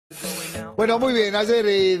Bueno, muy bien. Ayer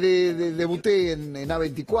debuté en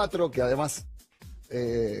A24, que además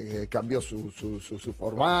cambió su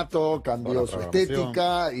formato, cambió su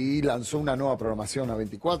estética y lanzó una nueva programación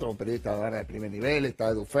A24, un periodista de primer nivel. Está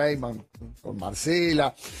Edu Feynman con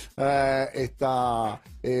Marcela, está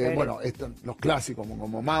los clásicos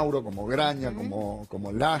como Mauro, como Graña,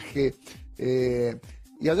 como Laje.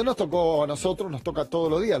 Y ayer nos tocó a nosotros, nos toca todos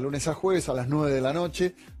los días, lunes a jueves a las 9 de la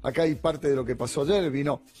noche. Acá hay parte de lo que pasó ayer.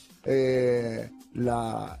 Vino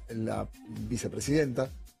la vicepresidenta,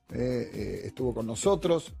 estuvo con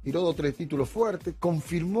nosotros, tiró 3 títulos fuertes,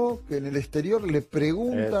 confirmó que en el exterior le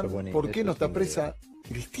preguntan por qué no está presa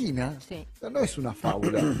Cristina. Sí. O sea, no es una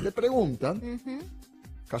fábula, le preguntan.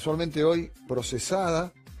 Casualmente hoy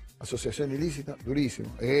procesada, asociación ilícita, durísimo.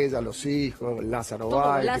 Ella, los hijos, Lázaro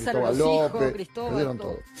Báez, Cristóbal López, perdieron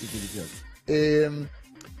todo.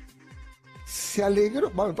 Se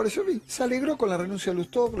alegró, me pareció a mí, se alegró con la renuncia de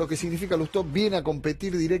Lustó, lo que significa Lustó viene a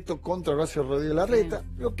competir directo contra Horacio Rodríguez Larreta.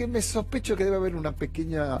 Lo que me sospecho que debe haber una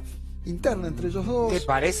pequeña interna entre ellos dos. ¿Te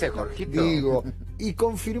parece, Jorgito? Digo, y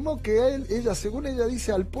confirmó que ella, según ella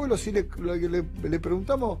dice, al pueblo, si le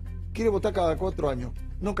preguntamos, quiere votar cada 4 años,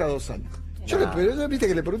 no cada 2 años. Yo viste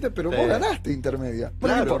que le pregunté, pero vos ganaste intermedia.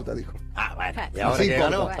 Pero no importa, dijo. Ah, bueno. Y ahora que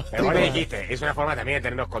ganó. Pero vos le dijiste, es una forma también de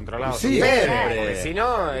tenerlos controlados. Sí, porque si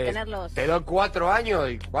no, te doy 4 años,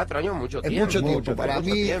 y 4 años es mucho tiempo. Es mucho tiempo. Para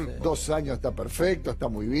mí, 2 años está perfecto, está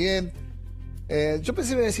muy bien. Yo pensé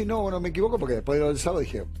que me iba a decir, no, me equivoco, porque después del sábado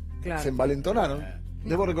dije, se envalentonaron.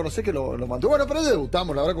 Debo reconocer que lo mantuvo. Bueno, pero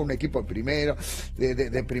debutamos, la verdad, con un equipo de primera,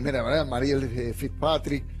 de primera, ¿verdad? Mariel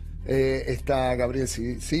Fitzpatrick. Está Gabriel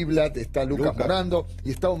Ziblatt, está Lucas Morando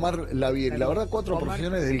y está Omar Lavieri. La verdad, 4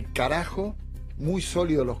 profesionales del carajo, muy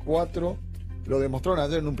sólidos los 4. Lo demostraron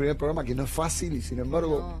ayer en un primer programa que no es fácil y sin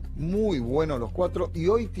embargo muy buenos los 4. Y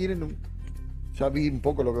hoy tienen, ya vi un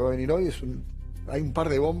poco lo que va a venir hoy, hay un par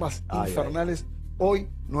de bombas infernales. Hoy,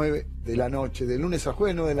 9 de la noche, de lunes a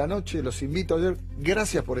jueves, 9 de la noche, los invito ayer.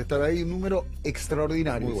 Gracias por estar ahí, un número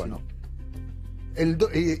extraordinario. Muy bueno.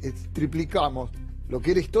 Triplicamos lo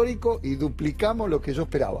que era histórico y duplicamos lo que yo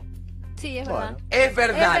esperaba. Sí, es verdad. Es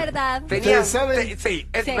verdad. Es verdad. ¿Ustedes saben? Sí,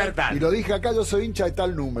 es verdad. Y lo dije acá, yo soy hincha de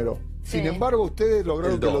tal número. Sin embargo, ustedes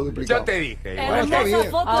lograron que lo duplicaran. Yo te dije. Bueno, está bien.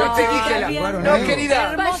 Yo te dije no,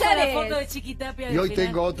 querida. Hermosa la foto de Chiquitapia. Y hoy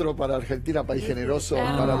tengo otro para Argentina, país generoso,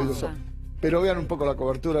 maravilloso. Pero vean un poco la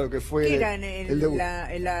cobertura, lo que fue el debut.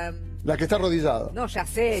 La que está arrodillada. No, ya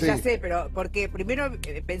sé, pero porque primero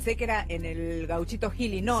pensé que era en el Gauchito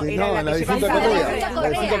Gili, era la difunta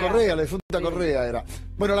Correa. La difunta Correa era.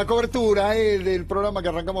 Bueno, la cobertura del programa que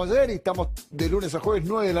arrancamos ayer y estamos de lunes a jueves,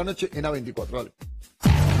 9 de la noche en A24. Vale.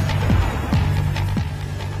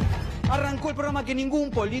 Arrancó el programa que ningún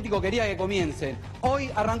político quería que comience. Hoy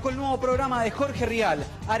arrancó el nuevo programa de Jorge Rial,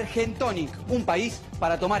 Argentonic, un país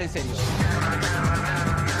para tomar en serio.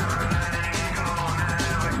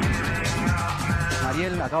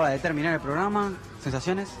 Mariel acaba de terminar el programa.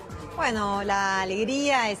 ¿Sensaciones? Bueno, la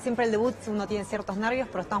alegría es siempre el debut, uno tiene ciertos nervios,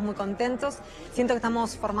 pero estamos muy contentos. Siento que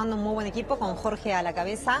estamos formando un muy buen equipo con Jorge a la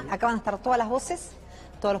cabeza. Acá van a estar todas las voces,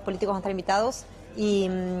 todos los políticos van a estar invitados y,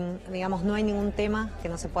 digamos, no hay ningún tema que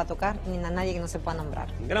no se pueda tocar ni a nadie que no se pueda nombrar.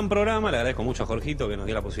 Gran programa, le agradezco mucho a Jorgito que nos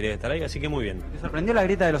dio la posibilidad de estar ahí, así que muy bien. ¿Te sorprendió la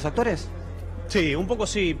grieta de los actores? Sí, un poco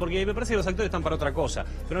sí, porque me parece que los actores están para otra cosa.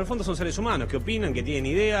 Pero en el fondo son seres humanos que opinan, que tienen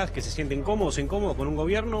ideas, que se sienten cómodos o incómodos con un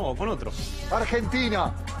gobierno o con otro.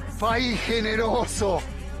 Argentina, país generoso.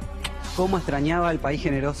 ¿Cómo extrañaba el país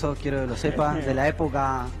generoso, quiero que lo sepa, de la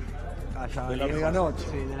época allá de la medianoche?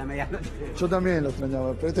 Sí, de la medianoche. Yo también lo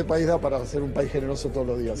extrañaba, pero este país da para ser un país generoso todos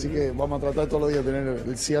los días. Así que vamos a tratar todos los días de tener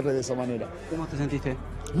el cierre de esa manera. ¿Cómo te sentiste?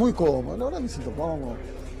 Muy cómodo, la verdad me siento cómodo.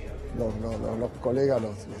 Los colegas,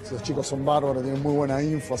 los chicos son bárbaros, tienen muy buena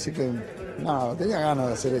info, así que nada, tenía ganas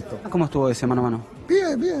de hacer esto. ¿Cómo estuvo ese mano a mano?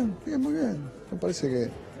 Bien, muy bien. Me parece que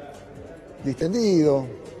distendido,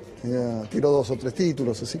 tiró 2 o 3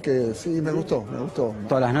 títulos, así que sí, me gustó.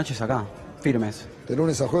 Todas las noches acá, firmes. De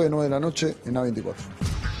lunes a jueves, 9 de la noche, en A24.